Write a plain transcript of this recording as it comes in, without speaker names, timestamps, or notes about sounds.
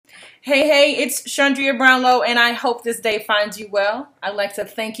Hey, it's Chandria Brownlow, and I hope this day finds you well. I'd like to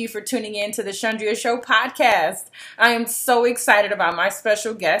thank you for tuning in to the Chandria Show podcast. I am so excited about my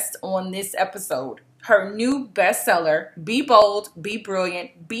special guest on this episode. Her new bestseller, Be Bold, Be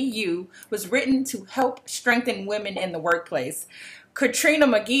Brilliant, Be You, was written to help strengthen women in the workplace. Katrina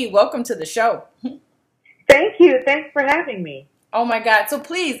McGhee, welcome to the show. Thank you. Thanks for having me. Oh my God. So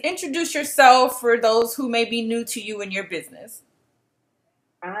please introduce yourself for those who may be new to you and your business.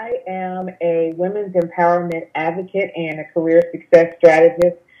 I am a women's empowerment advocate and a career success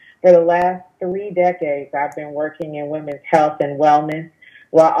strategist. For the last 3 decades, I've been working in women's health and wellness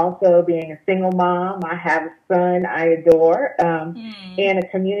while also being a single mom. I have a son I adore and a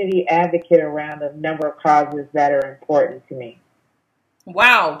community advocate around a number of causes that are important to me.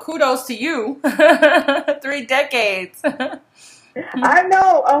 Wow. Kudos to you. 3 decades. I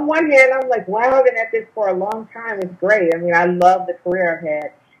know. On one hand, I'm like, wow, I've been at this for a long time. It's great. I mean, I love the career I've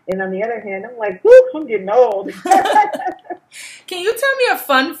had. And on the other hand, I'm like, whoo, I'm getting old. Can you tell me a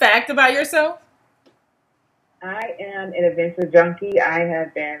fun fact about yourself? I am an adventure junkie. I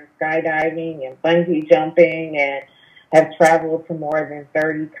have been skydiving and bungee jumping and have traveled to more than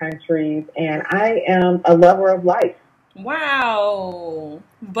 30 countries. And I am a lover of life. Wow.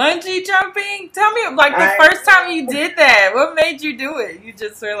 Bungee jumping? Tell me, like, the first time you did that, what made you do it? You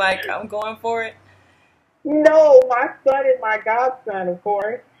just were like, I'm going for it? No, my son and my godson, of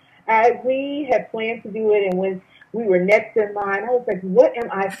course. We had planned to do it, and when we were next in line, I was like, what am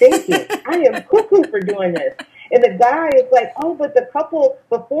I thinking? I am cuckoo for doing this. And the guy is like, oh, but the couple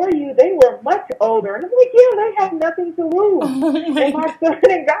before you, they were much older. And I'm like, yeah, they have nothing to lose. And my son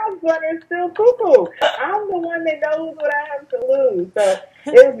and godson are still cuckoo. I'm the one that knows what I have to lose. So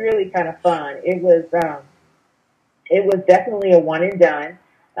it was really kind of fun. It was definitely a one and done.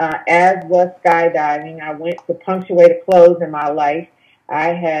 As was skydiving. I went to punctuate a close in my life.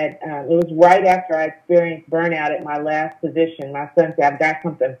 It was right after I experienced burnout at my last position. My son said, I've got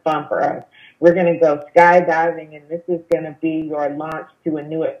something fun for us. We're going to go skydiving, and this is going to be your launch to a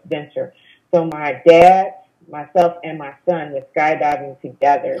new adventure. So my dad, myself, and my son were skydiving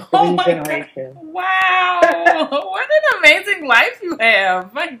together. 3 generations. God. Wow. What an amazing life you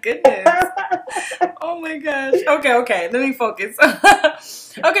have. My goodness. Oh, my gosh. Okay. Let me focus.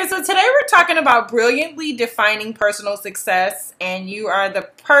 Okay, so today we're talking about brilliantly defining personal success, and you are the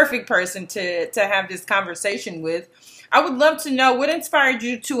perfect person to have this conversation with. I would love to know what inspired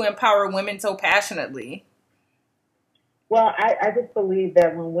you to empower women so passionately. Well, I just believe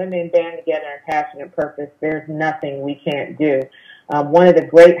that when women band together in passionate purpose, there's nothing we can't do. One of the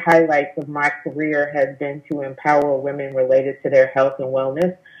great highlights of my career has been to empower women related to their health and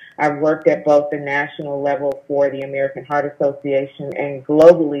wellness. I've worked at both the national level for the American Heart Association and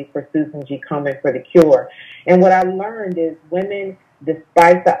globally for Susan G. Komen for the Cure. And what I learned is women,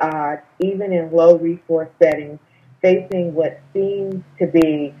 despite the odds, even in low resource settings, facing what seems to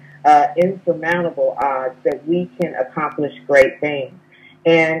be insurmountable odds, that we can accomplish great things.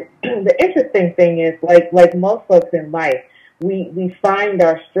 And the interesting thing is, like most folks in life, we find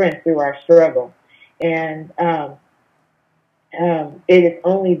our strength through our struggle. And it is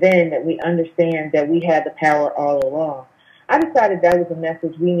only then that we understand that we had the power all along. I decided that was a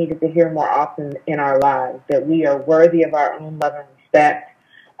message we needed to hear more often in our lives, that we are worthy of our own love and respect,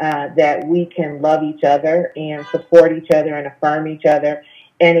 that we can love each other and support each other and affirm each other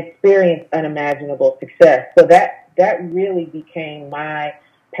and experience unimaginable success. So that really became my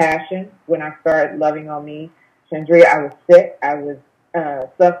passion when I started Loving on Me. Chandria, I was sick. I was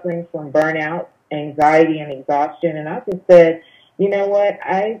suffering from burnout, anxiety, and exhaustion. And I just said, you know what?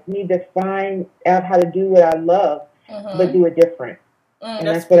 I need to find out how to do what I love, but do it different. And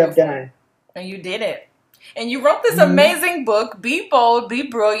that's what I've done. And you did it. And you wrote this amazing book, Be Bold, Be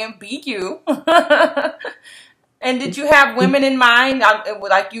Brilliant, Be You. And did you have women in mind?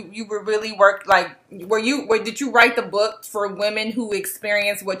 Like you were really did you write the book for women who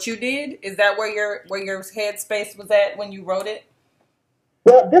experienced what you did? Is that where your headspace was at when you wrote it?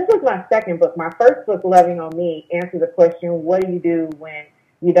 Well, this was my second book. My first book, Loving on Me, answered the question, what do you do when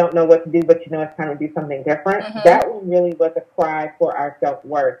you don't know what to do, but you know it's time to do something different? That one really was a cry for our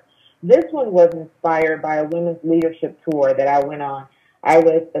self-worth. This one was inspired by a women's leadership tour that I went on. I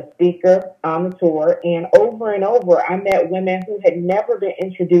was a speaker on the tour, and over, I met women who had never been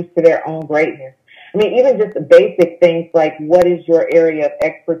introduced to their own greatness. I mean, even just the basic things like, what is your area of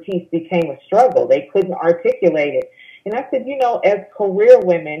expertise, became a struggle. They couldn't articulate it. And I said, you know, as career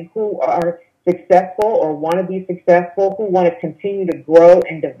women who are successful or want to be successful, who want to continue to grow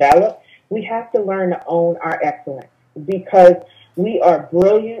and develop, we have to learn to own our excellence, because we are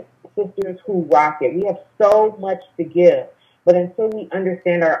brilliant sisters who rock it. We have so much to give. But until we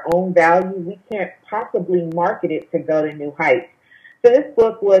understand our own value, we can't possibly market it to go to new heights. So this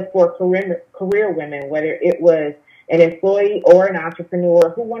book was for career women, whether it was an employee or an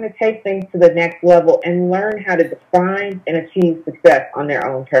entrepreneur who want to take things to the next level and learn how to define and achieve success on their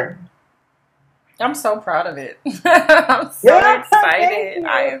own terms. I'm so proud of it. I'm so excited.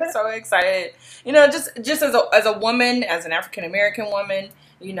 I am so excited. You know, just as a woman, as an African American woman,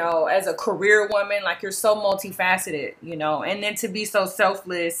 you know, as a career woman, like you're so multifaceted, you know, and then to be so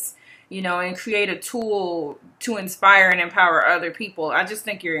selfless, you know, and create a tool to inspire and empower other people. I just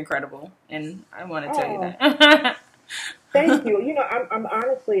think you're incredible, and I want to tell you that. Thank you. You know, I'm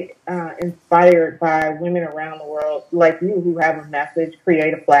honestly inspired by women around the world like you who have a message,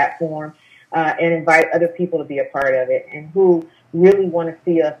 create a platform, and invite other people to be a part of it, and who really want to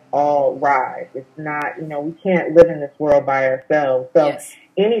see us all rise. It's not, you know, we can't live in this world by ourselves. So yes.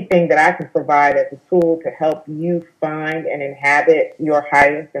 Anything that I can provide as a tool to help you find and inhabit your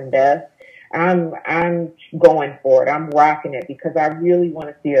highest and best, I'm going for it. I'm rocking it because I really want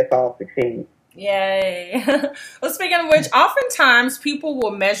to see us all succeed. Yay. Well, speaking of which, oftentimes people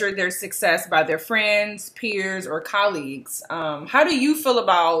will measure their success by their friends, peers, or colleagues. How do you feel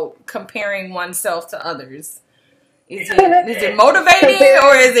about comparing oneself to others? Is it motivating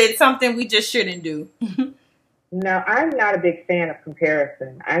or is it something we just shouldn't do? No, I'm not a big fan of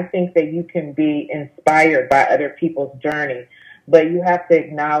comparison. I think that you can be inspired by other people's journey, but you have to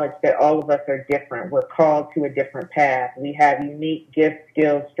acknowledge that all of us are different. We're called to a different path. We have unique gifts,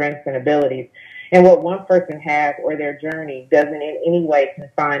 skills, strengths, and abilities. And what one person has or their journey doesn't in any way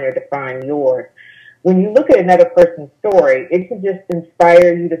confine or define yours. When you look at another person's story, it can just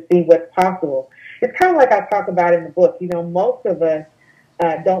inspire you to see what's possible. It's kind of like I talk about in the book. You know, most of us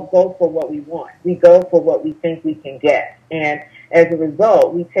don't go for what we want. We go for what we think we can get. And as a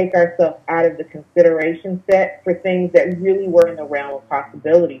result, we take ourselves out of the consideration set for things that really were in the realm of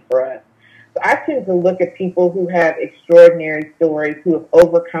possibility for us. So I tend to look at people who have extraordinary stories, who have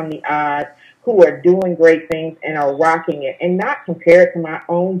overcome the odds, who are doing great things and are rocking it, and not compare it to my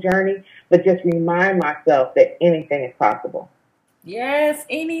own journey, but just remind myself that anything is possible. Yes,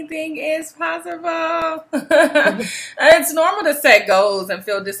 anything is possible. It's normal to set goals and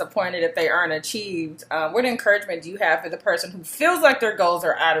feel disappointed if they aren't achieved. What encouragement do you have for the person who feels like their goals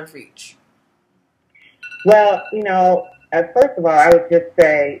are out of reach? Well, you know, first of all, I would just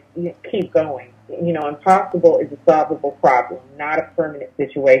say keep going. You know, impossible is a solvable problem, not a permanent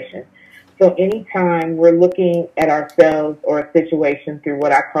situation. So anytime we're looking at ourselves or a situation through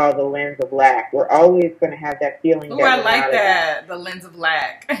what I call the lens of lack, we're always going to have that feeling. Oh, I like that, the lens of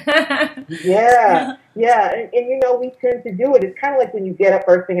lack. Yeah. And you know, we tend to do it. It's kind of like when you get up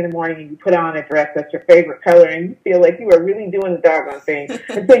first thing in the morning and you put on a dress that's your favorite color and you feel like you are really doing the doggone thing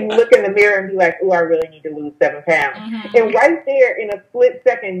until you look in the mirror and be like, oh, I really need to lose 7 pounds. Mm-hmm. And right there in a split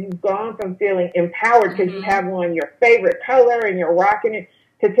second, you've gone from feeling empowered because you have on your favorite color and you're rocking it,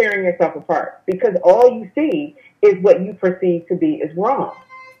 to tearing yourself apart, because all you see is what you perceive to be is wrong.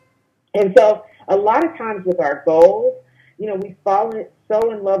 And so a lot of times with our goals, you know, we fall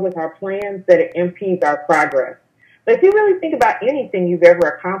so in love with our plans that it impedes our progress. But if you really think about anything you've ever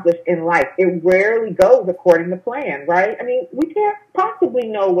accomplished in life, it rarely goes according to plan, right? I mean, we can't possibly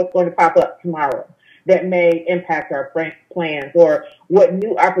know what's going to pop up tomorrow that may impact our plans, or what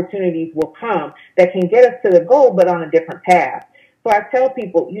new opportunities will come that can get us to the goal, but on a different path. So I tell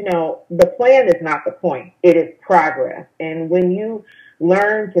people, you know, the plan is not the point. It is progress. And when you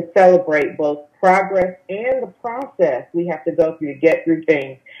learn to celebrate both progress and the process we have to go through to get through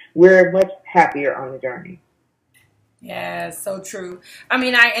things, we're much happier on the journey. Yeah, so true. I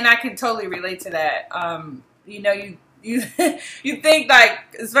mean, I can totally relate to that. You know, you think like,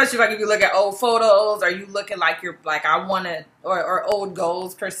 especially like if you look at old photos or you look at like I want to, or old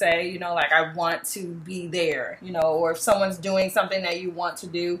goals per se, you know, like I want to be there, you know, or if someone's doing something that you want to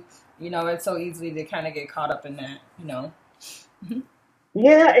do, you know, it's so easy to kind of get caught up in that, you know.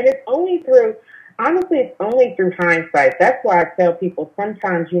 Yeah, and it's only through hindsight. That's why I tell people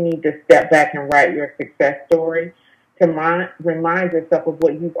sometimes you need to step back and write your success story to remind yourself of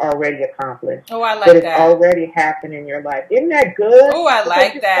what you've already accomplished. Oh, I like that. It's already happened in your life. Isn't that good? Oh, I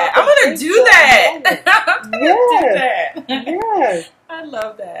like that. I'm going to do that. I'm going to do that. Yes. I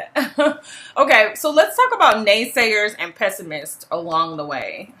love that. Okay, so let's talk about naysayers and pessimists along the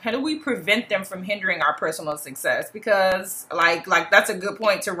way. How do we prevent them from hindering our personal success? Because like that's a good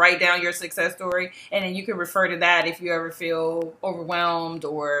point to write down your success story, and then you can refer to that if you ever feel overwhelmed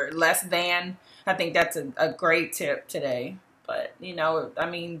or less than. I think that's a great tip today. But, you know, I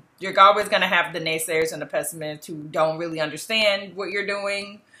mean, you're always going to have the naysayers and the pessimists who don't really understand what you're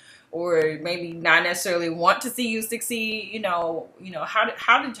doing. or maybe not necessarily want to see you succeed. How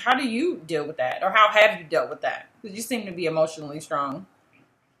do you deal with that, or how have you dealt with that? Because you seem to be emotionally strong.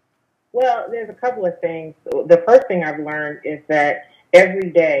 Well, there's a couple of things. The first thing I've learned is that every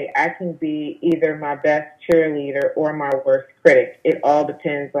day I can be either my best cheerleader or my worst critic. It all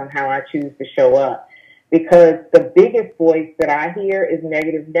depends on how I choose to show up. Because the biggest voice that I hear is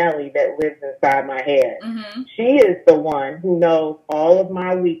Negative Nelly that lives inside my head. Mm-hmm. She is the one who knows all of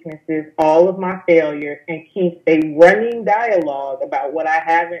my weaknesses, all of my failures, and keeps a running dialogue about what I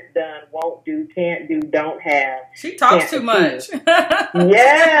haven't done, won't do, can't do, don't have. She talks too much.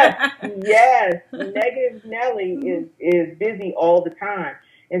 Yes. Negative Nelly is busy all the time.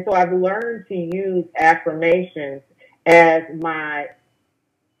 And so I've learned to use affirmations as my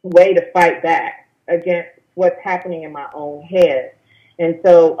way to fight back against what's happening in my own head. And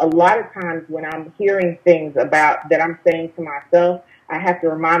so a lot of times when I'm hearing things about that I'm saying to myself, I have to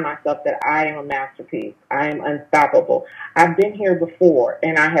remind myself that I am a masterpiece. I am unstoppable. I've been here before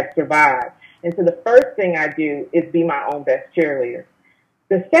and I have survived. And so the first thing I do is be my own best cheerleader.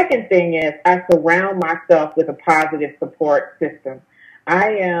 The second thing is I surround myself with a positive support system. I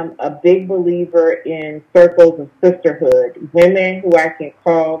am a big believer in circles of sisterhood, women who I can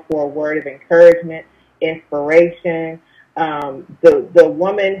call for a word of encouragement, inspiration. The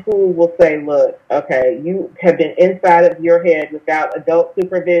woman who will say, look, okay, you have been inside of your head without adult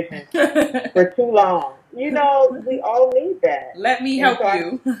supervision for too long. We all need that. Let me help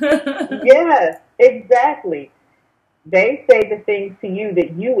you. Yes, exactly. They say the things to you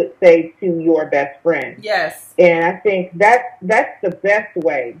that you would say to your best friend. Yes. And I think that's the best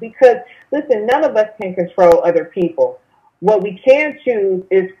way. Because, listen, none of us can control other people. What we can choose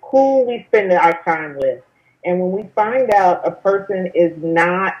is who we spend our time with. And when we find out a person is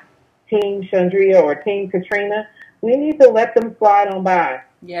not Team Chandria or Team Katrina, we need to let them slide on by.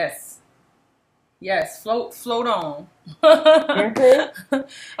 Yes. Yes, float on. Mm-hmm.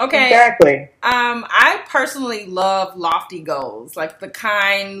 Okay. Exactly. I personally love lofty goals, like the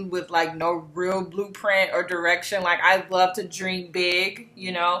kind with like no real blueprint or direction. Like I love to dream big,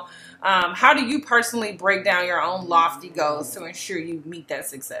 How do you personally break down your own lofty goals to ensure you meet that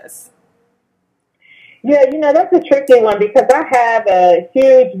success? Yeah, that's a tricky one because I have a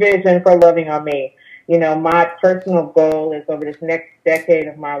huge vision for Loving on Me. My personal goal is over this next decade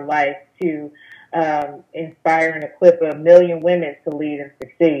of my life to inspire and equip 1 million women to lead and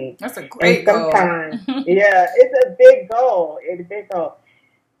succeed. That's a great goal. Yeah, it's a big goal. It's a big goal.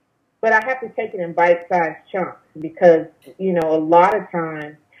 But I have to take it in bite-sized chunks because, a lot of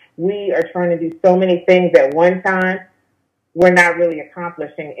times we are trying to do so many things at one time, we're not really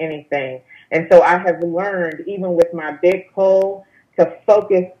accomplishing anything. And so I have learned, even with my big goal, to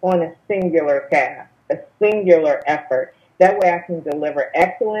focus on a singular task, a singular effort. That way I can deliver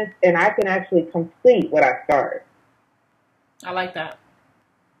excellence and I can actually complete what I started. I like that.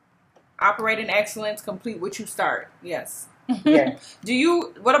 Operate in excellence, complete what you start. Yes. Yes.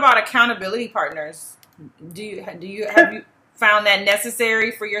 What about accountability partners? Have you found that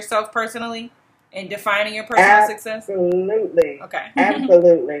necessary for yourself personally in defining your personal success? Absolutely. Okay.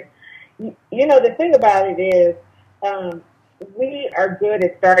 Absolutely. The thing about it is, we are good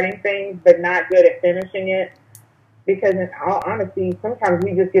at starting things, but not good at finishing it. Because in all honesty, sometimes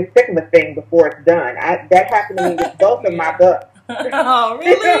we just get sick of a thing before it's done. That happened to me with both of my books. Oh,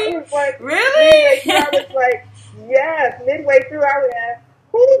 really? Really? I was like, yes. Midway through, I would ask,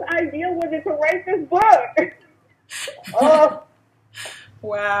 whose idea was it to write this book? Oh.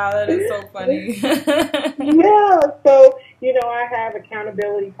 Wow, that is so funny. Yeah, so, I have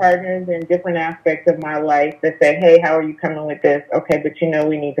accountability partners in different aspects of my life that say, hey, how are you coming with this? Okay, but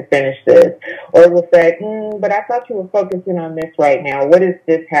we need to finish this. Or we'll say, but I thought you were focusing on this right now. What is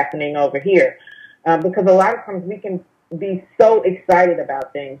this happening over here? Because a lot of times we can be so excited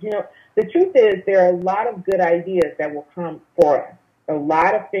about things. The truth is there are a lot of good ideas that will come for us, a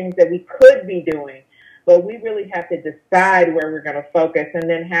lot of things that we could be doing. But we really have to decide where we're going to focus and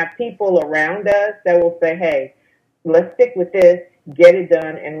then have people around us that will say, hey, let's stick with this, get it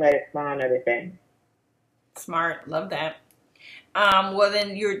done, and let it spawn other things. Smart. Love that. Well,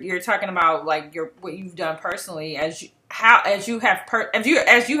 then you're talking about like what you've done personally as you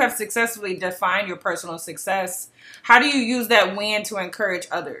have successfully defined your personal success. How do you use that win to encourage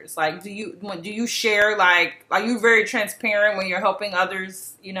others? Like, do you share, like, are you very transparent when you're helping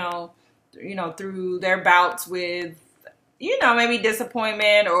others, through their bouts with, maybe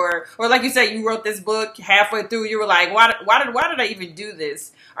disappointment or like you said, you wrote this book halfway through, you were like, why did I even do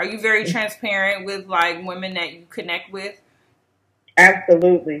this? Are you very transparent with like women that you connect with?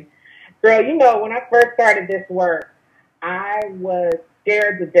 Absolutely. Girl, when I first started this work, I was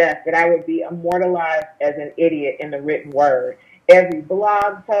scared to death that I would be immortalized as an idiot in the written word. Every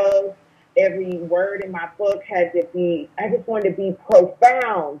blog post, every word in my book had to be, I just wanted to be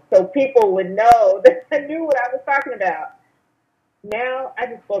profound so people would know that I knew what I was talking about. Now I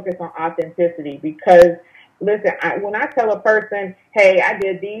just focus on authenticity because, listen, when I tell a person, hey, I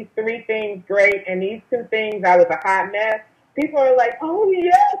did these 3 things great and these 2 things I was a hot mess, people are like, oh,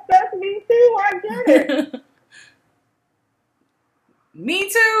 yes, that's me too. I get it. Me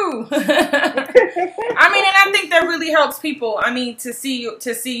too. I mean, and I think that really helps people. I mean, to see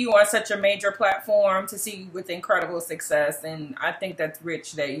you on such a major platform, to see you with incredible success, and I think that's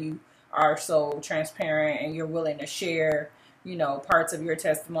rich that you are so transparent and you're willing to share, you know, parts of your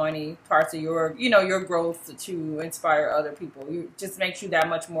testimony, parts of your, you know, your growth to inspire other people. You just makes you that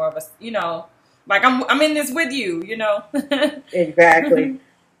much more of a, you know, like I'm in this with you, you know. Exactly.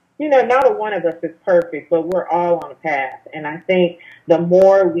 You know, not a one of us is perfect, but we're all on a path. And I think the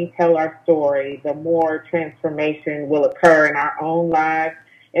more we tell our story, the more transformation will occur in our own lives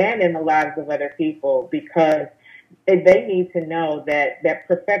and in the lives of other people, because they need to know that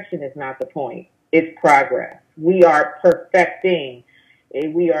perfection is not the point. It's progress. We are perfecting.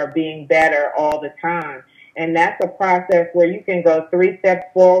 We are being better all the time. And that's a process where you can go 3 steps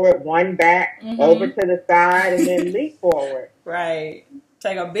forward, 1 back, over to the side, and then leap forward. Right.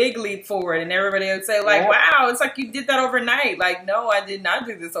 Take a big leap forward, and everybody would say, like, wow, it's like you did that overnight. Like, no, I did not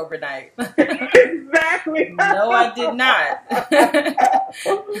do this overnight. Exactly. No, I did not.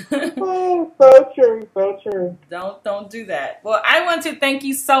 Oh, so true, so true. Don't do that. Well, I want to thank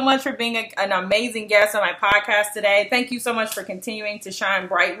you so much for being an amazing guest on my podcast today. Thank you so much for continuing to shine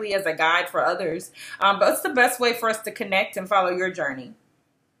brightly as a guide for others. But what's the best way for us to connect and follow your journey?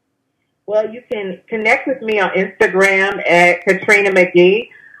 Well, you can connect with me on Instagram at Katrina McGhee,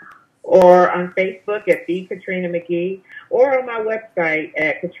 or on Facebook at the Katrina McGhee, or on my website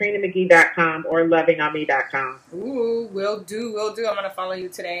at KatrinaMcGhee.com or LovingOnMe.com. Ooh, will do. I'm going to follow you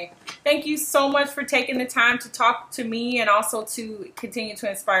today. Thank you so much for taking the time to talk to me and also to continue to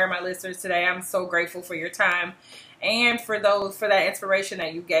inspire my listeners today. I'm so grateful for your time and for that inspiration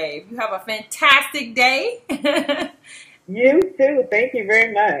that you gave. You have a fantastic day. You too. Thank you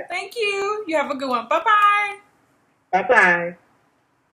very much. Thank you. You have a good one. Bye-bye. Bye-bye.